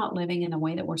when we're not living in the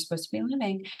way that we're supposed to be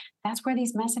living, that's where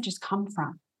these messages come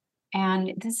from.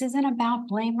 And this isn't about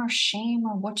blame or shame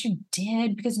or what you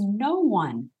did, because no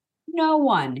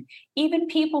one, even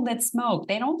people that smoke,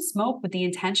 they don't smoke with the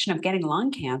intention of getting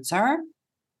lung cancer.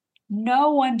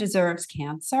 No one deserves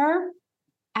cancer.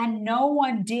 And no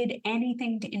one did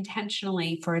anything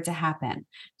intentionally for it to happen.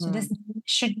 So this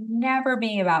should never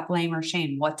be about blame or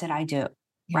shame. What did I do?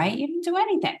 Yeah. Right? You didn't do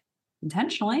anything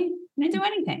intentionally. You didn't do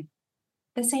anything.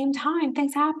 At the same time,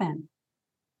 things happen.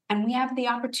 And we have the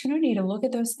opportunity to look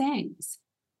at those things.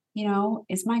 You know,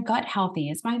 is my gut healthy?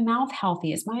 Is my mouth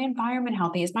healthy? Is my environment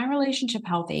healthy? Is my relationship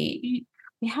healthy?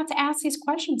 We have to ask these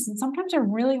questions. And sometimes they're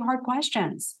really hard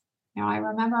questions. You know, I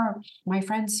remember my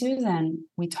friend Susan,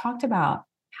 we talked about,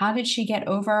 how did she get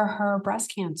over her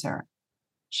breast cancer?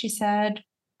 She said,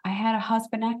 I had a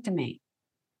husbandectomy.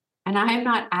 And I am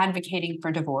not advocating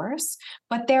for divorce,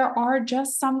 but there are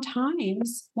just some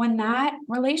times when that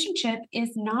relationship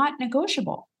is not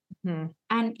negotiable. Mm-hmm.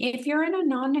 And if you're in a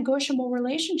non-negotiable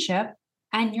relationship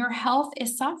and your health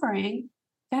is suffering,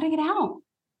 got to get out.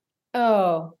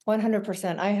 Oh,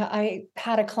 100%. I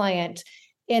had a client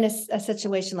in a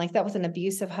situation like that with an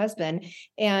abusive husband,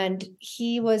 and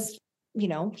he was,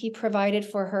 he provided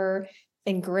for her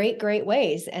in great, great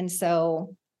ways. And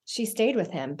so she stayed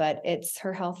with him, but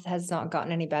her health has not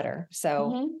gotten any better.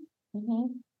 So,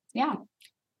 yeah,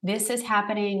 this is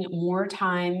happening more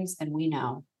times than we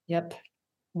know. Yep.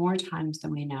 More times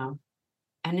than we know.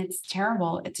 And it's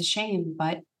terrible. It's a shame,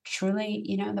 but truly,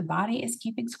 the body is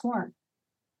keeping score.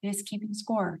 It is keeping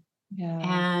score. Yeah.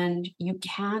 And you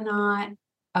cannot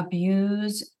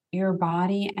abuse your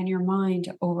body and your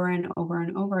mind over and over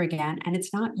and over again. And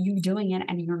it's not you doing it,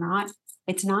 and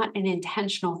it's not an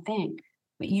intentional thing,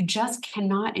 but you just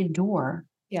cannot endure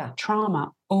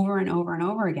trauma over and over and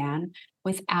over again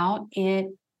without it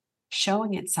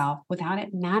showing itself, without it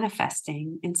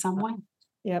manifesting in some way.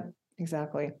 Yep,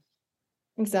 exactly.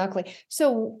 Exactly.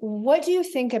 So what do you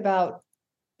think about,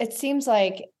 it seems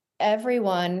like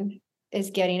everyone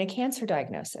is getting a cancer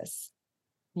diagnosis.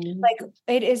 Mm-hmm. Like,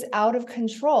 it is out of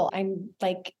control. I'm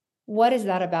like, what is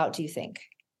that about, do you think?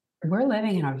 We're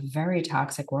living in a very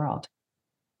toxic world.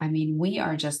 I mean, we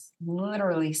are just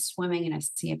literally swimming in a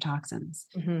sea of toxins.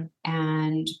 Mm-hmm.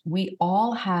 And we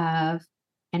all have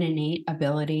an innate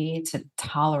ability to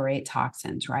tolerate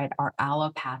toxins, right? Our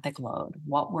allopathic load,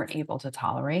 what we're able to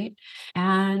tolerate.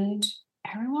 And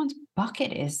everyone's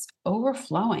bucket is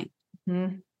overflowing.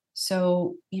 Mm-hmm.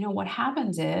 So, what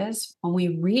happens is when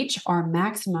we reach our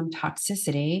maximum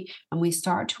toxicity and we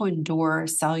start to endure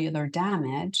cellular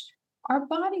damage, our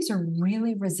bodies are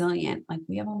really resilient. Like,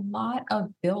 we have a lot of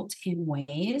built-in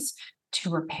ways to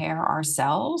repair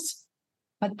ourselves,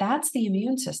 but that's the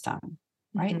immune system,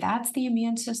 right? Mm-hmm. That's the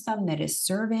immune system that is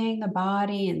surveying the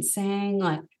body and saying,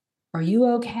 like, are you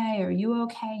okay? Are you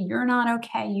okay? You're not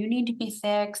okay. You need to be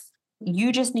fixed.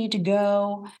 You just need to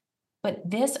go. But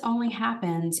this only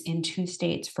happens in two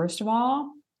states. First of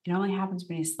all, it only happens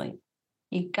when you sleep.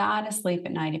 You got to sleep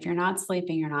at night. If you're not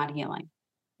sleeping, you're not healing.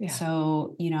 Yeah.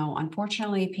 So,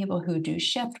 unfortunately, people who do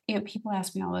shift, people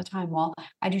ask me all the time, well,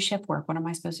 I do shift work. What am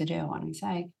I supposed to do? And I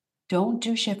say, don't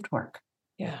do shift work.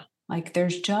 Yeah. Like,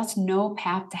 there's just no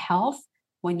path to health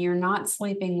when you're not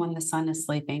sleeping when the sun is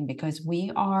sleeping, because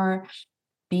we are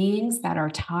beings that are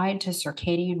tied to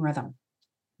circadian rhythm.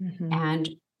 Mm-hmm. And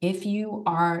if you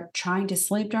are trying to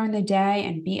sleep during the day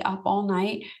and be up all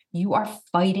night, you are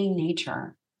fighting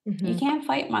nature. Mm-hmm. You can't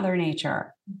fight Mother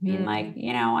Nature. Mm-hmm. I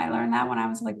mean, I learned that when I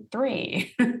was like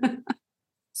 3.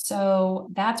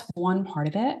 So that's one part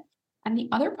of it. And the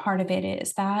other part of it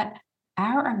is that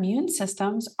our immune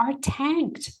systems are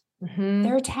tanked. Mm-hmm.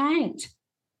 They're tanked.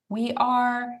 We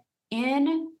are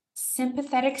in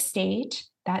sympathetic state,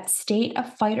 that state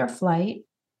of fight or flight,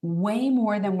 way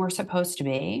more than we're supposed to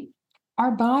be.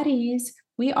 Our bodies,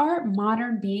 we are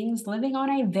modern beings living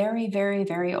on a very, very,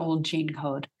 very old gene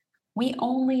code. We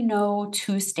only know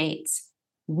 2 states.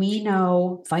 We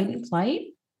know fight and flight,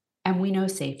 and we know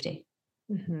safety,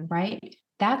 mm-hmm. right?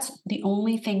 That's the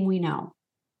only thing we know.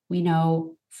 We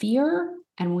know fear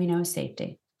and we know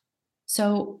safety.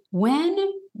 So when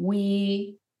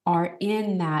we are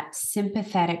in that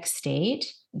sympathetic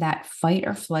state, that fight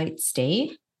or flight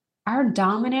state, our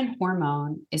dominant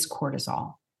hormone is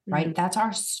cortisol. Right? Mm-hmm. That's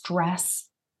our stress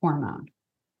hormone.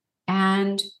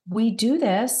 And we do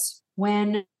this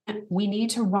when we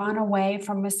need to run away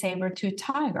from a saber-toothed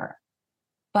tiger.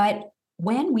 But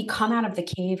when we come out of the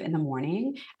cave in the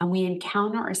morning and we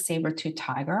encounter a saber-toothed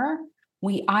tiger,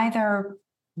 we either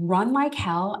run like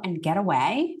hell and get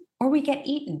away, or we get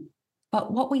eaten.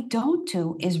 But what we don't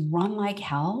do is run like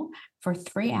hell for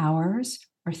 3 hours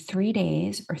or 3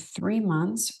 days or 3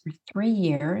 months or 3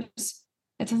 years.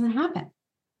 It doesn't happen.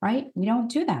 right? We don't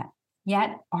do that.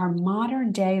 Yet our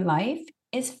modern day life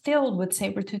is filled with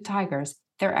saber-toothed tigers.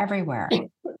 They're everywhere.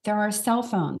 There are cell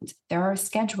phones, there are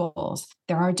schedules,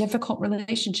 there are difficult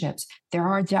relationships, there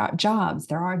are jobs,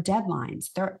 there are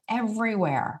deadlines, they're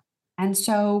everywhere. And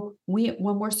so when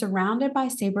we're surrounded by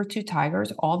saber-toothed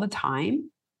tigers all the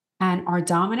time, and our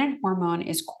dominant hormone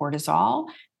is cortisol,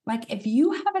 like if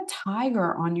you have a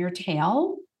tiger on your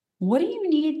tail, what do you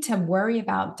need to worry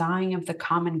about dying of the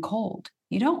common cold?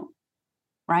 You don't,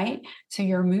 right? So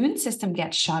your immune system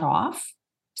gets shut off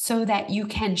so that you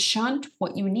can shunt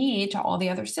what you need to all the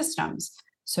other systems.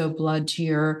 So blood to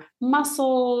your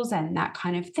muscles and that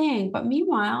kind of thing. But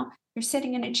meanwhile, you're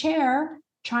sitting in a chair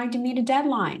trying to meet a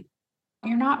deadline.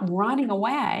 You're not running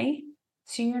away.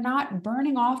 So you're not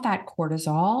burning off that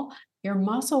cortisol. Your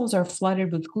muscles are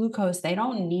flooded with glucose. They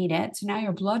don't need it. So now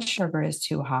your blood sugar is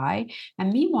too high.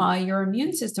 And meanwhile, your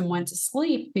immune system went to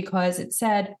sleep because it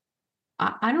said,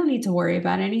 I don't need to worry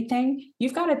about anything.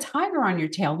 You've got a tiger on your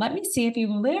tail. Let me see if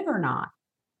you live or not.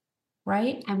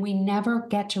 Right. And we never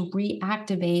get to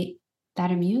reactivate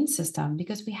that immune system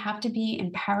because we have to be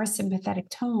in parasympathetic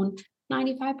tone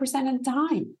 95% of the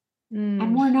time.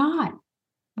 And we're not.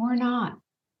 We're not.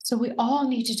 So we all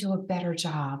need to do a better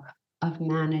job of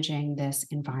managing this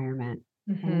environment.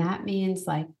 And that means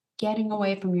like getting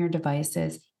away from your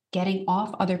devices, getting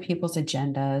off other people's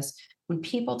agendas. When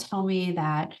people tell me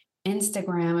that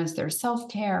Instagram is their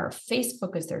self-care,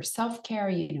 Facebook is their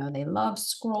self-care, they love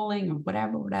scrolling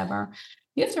or whatever.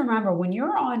 You have to remember when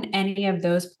you're on any of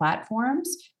those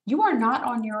platforms, you are not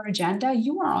on your agenda.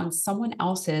 You are on someone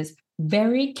else's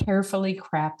very carefully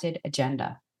crafted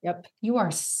agenda. Yep. You are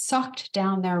sucked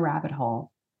down their rabbit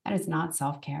hole. That is not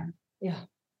self-care. Yeah.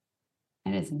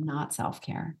 That is not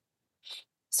self-care.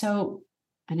 So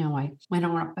I know I went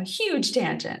on a huge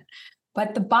tangent,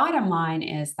 but the bottom line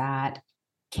is that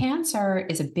cancer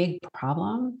is a big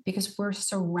problem because we're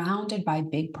surrounded by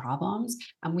big problems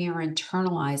and we are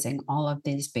internalizing all of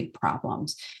these big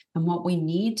problems. And what we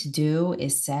need to do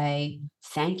is say,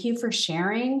 thank you for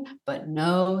sharing, but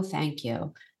no, thank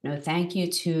you. No, thank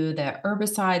you to the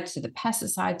herbicides, to the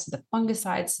pesticides, to the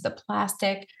fungicides, to the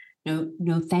plastic. No,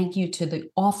 thank you to the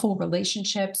awful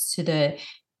relationships,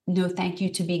 no, thank you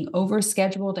to being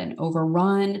overscheduled and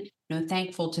overrun. No,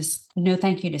 thank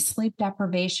you to sleep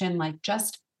deprivation. Like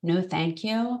just no, thank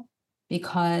you,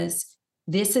 because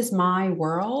this is my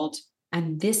world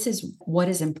and this is what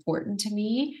is important to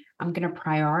me. I'm going to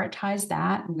prioritize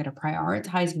that. I'm going to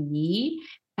prioritize me.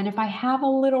 And if I have a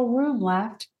little room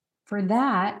left for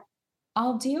that,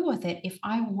 I'll deal with it if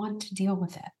I want to deal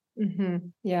with it.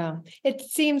 Yeah. It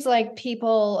seems like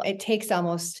it takes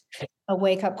almost a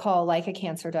wake-up call, like a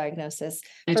cancer diagnosis.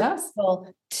 It does.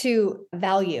 People to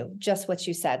value just what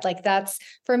you said. Like that's,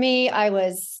 for me, I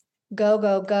was go,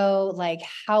 go, go. Like,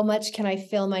 how much can I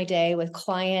fill my day with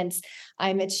clients?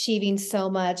 I'm achieving so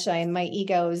much. My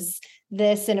ego's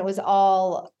this, and it was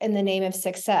all in the name of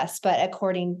success, but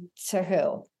according to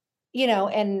who,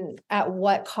 and at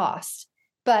what cost?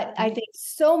 But I think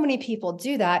so many people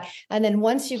do that. And then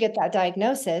once you get that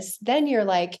diagnosis, then you're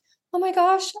like, oh my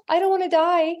gosh, I don't want to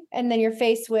die. And then you're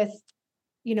faced with,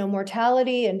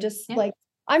 mortality and just like,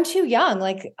 I'm too young.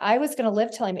 Like I was going to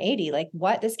live till I'm 80. Like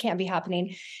what? This can't be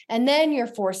happening. And then you're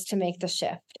forced to make the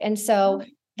shift. And so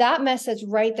that message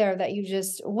right there that you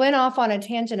just went off on a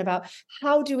tangent about,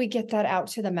 how do we get that out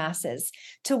to the masses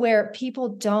to where people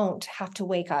don't have to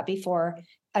wake up before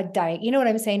a you know what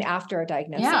I'm saying? After a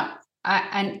diagnosis. Yeah.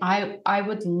 I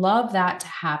would love that to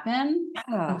happen.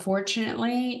 Yeah.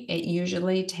 Unfortunately, it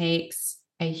usually takes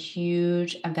a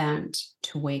huge event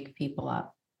to wake people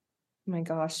up. Oh my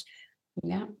gosh.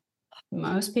 Yeah.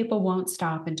 Most people won't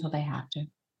stop until they have to.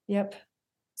 Yep.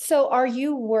 So are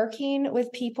you working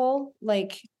with people?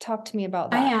 Like, talk to me about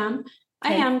that.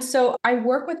 I am. So I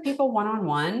work with people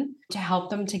one-on-one to help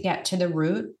them to get to the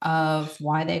root of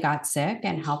why they got sick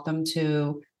and help them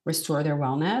to restore their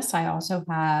wellness. I also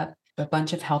have a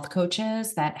bunch of health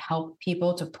coaches that help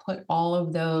people to put all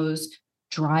of those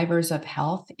drivers of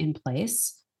health in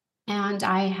place. And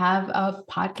I have a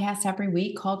podcast every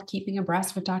week called Keeping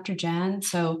Abreast with Dr. Jenn.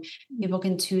 So people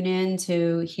can tune in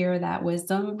to hear that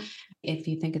wisdom. If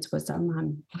you think it's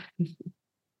wisdom,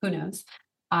 who knows?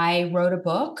 I wrote a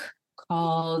book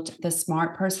called The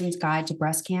Smart Person's Guide to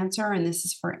Breast Cancer. And this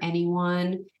is for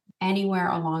anyone, anywhere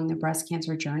along the breast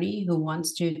cancer journey who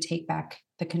wants to take back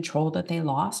the control that they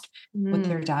lost with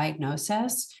their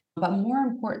diagnosis. But more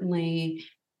importantly,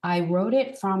 I wrote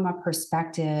it from a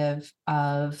perspective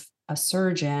of a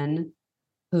surgeon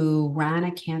who ran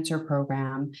a cancer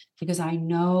program because I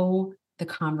know the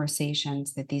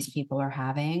conversations that these people are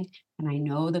having, and I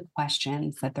know the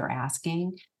questions that they're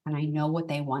asking, and I know what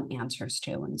they want answers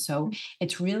to. And so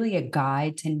it's really a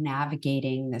guide to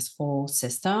navigating this whole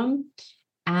system,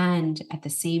 and at the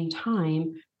same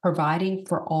time, providing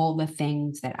for all the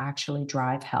things that actually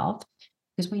drive health.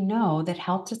 Because we know that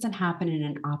health doesn't happen in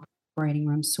an operating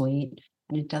room suite,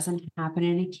 and it doesn't happen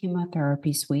in a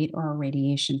chemotherapy suite or a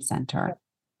radiation center. Yep.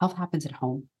 Health happens at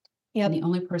home. Yep. And the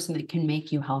only person that can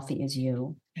make you healthy is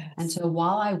you. Yes. And so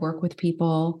while I work with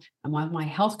people, and while my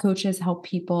health coaches help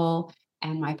people,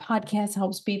 and my podcast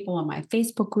helps people, and my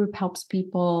Facebook group helps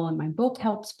people, and my book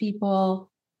helps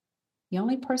people, the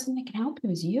only person that can help you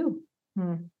is you.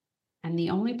 And the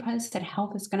only place that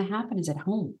health is going to happen is at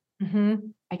home.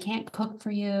 I can't cook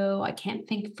for you. I can't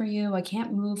think for you. I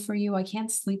can't move for you. I can't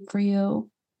sleep for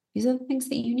you. These are the things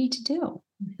that you need to do.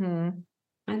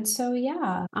 And so,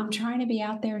 yeah, I'm trying to be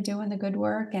out there doing the good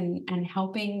work and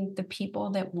helping the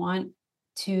people that want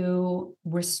to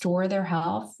restore their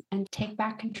health and take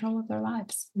back control of their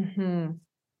lives.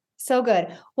 So good.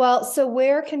 Well, so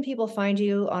where can people find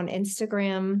you on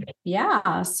Instagram?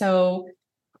 Yeah. So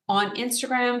on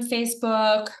Instagram,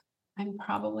 Facebook, I'm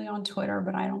probably on Twitter,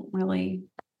 but I don't really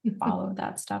follow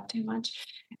that stuff too much.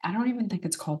 I don't even think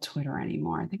it's called Twitter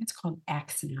anymore. I think it's called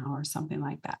X now or something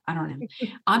like that. I don't know.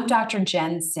 I'm Dr.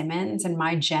 Jenn Simmons, and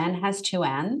my Jen has 2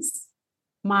 N's.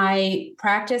 My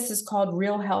practice is called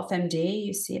Real Health MD.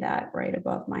 You see that right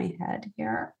above my head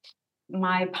here.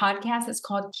 My podcast is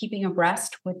called Keeping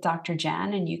Abreast with Dr.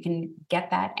 Jenn, and you can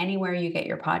get that anywhere you get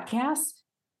your podcasts.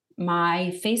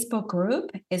 My Facebook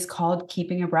group is called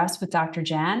Keeping Abreast with Dr.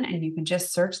 Jenn, and you can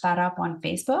just search that up on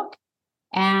Facebook.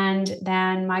 And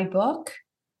then my book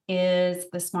is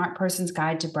The Smart Person's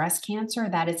Guide to Breast Cancer.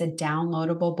 That is a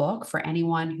downloadable book for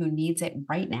anyone who needs it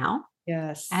right now.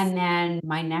 Yes. And then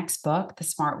my next book, The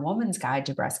Smart Woman's Guide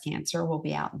to Breast Cancer, will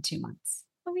be out in 2 months.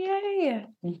 Oh, yay.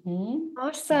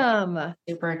 Awesome. Yeah,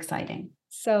 super exciting.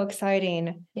 So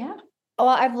exciting. Yeah. Well,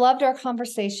 I've loved our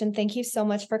conversation. Thank you so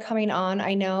much for coming on.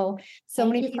 I know so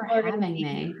Thank many you people for are going to having be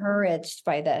me. encouraged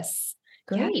by this.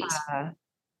 Great. Yeah.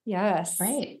 Yes.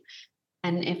 Great.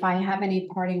 And if I have any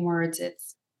parting words,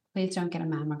 it's please don't get a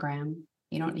mammogram.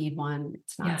 You don't need one.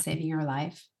 It's not saving your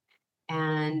life.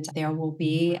 And there will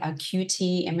be a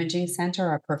QT imaging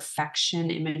center, a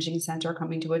perfection imaging center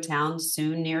coming to a town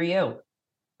soon near you.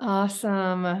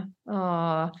 Awesome.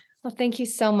 Oh, well, thank you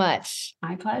so much.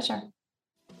 My pleasure.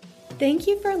 Thank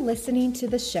you for listening to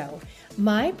the show.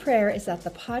 My prayer is that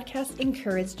the podcast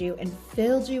encouraged you and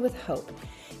filled you with hope.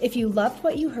 If you loved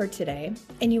what you heard today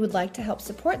and you would like to help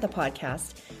support the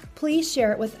podcast, please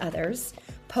share it with others,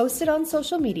 post it on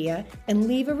social media, and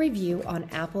leave a review on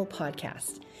Apple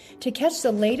Podcasts. To catch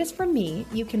the latest from me,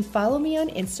 you can follow me on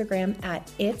Instagram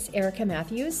at It's Erica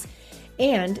Matthews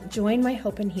and join my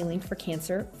Hope and Healing for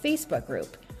Cancer Facebook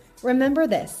group. Remember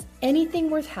this,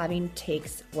 anything worth having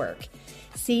takes work.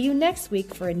 See you next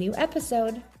week for a new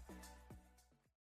episode.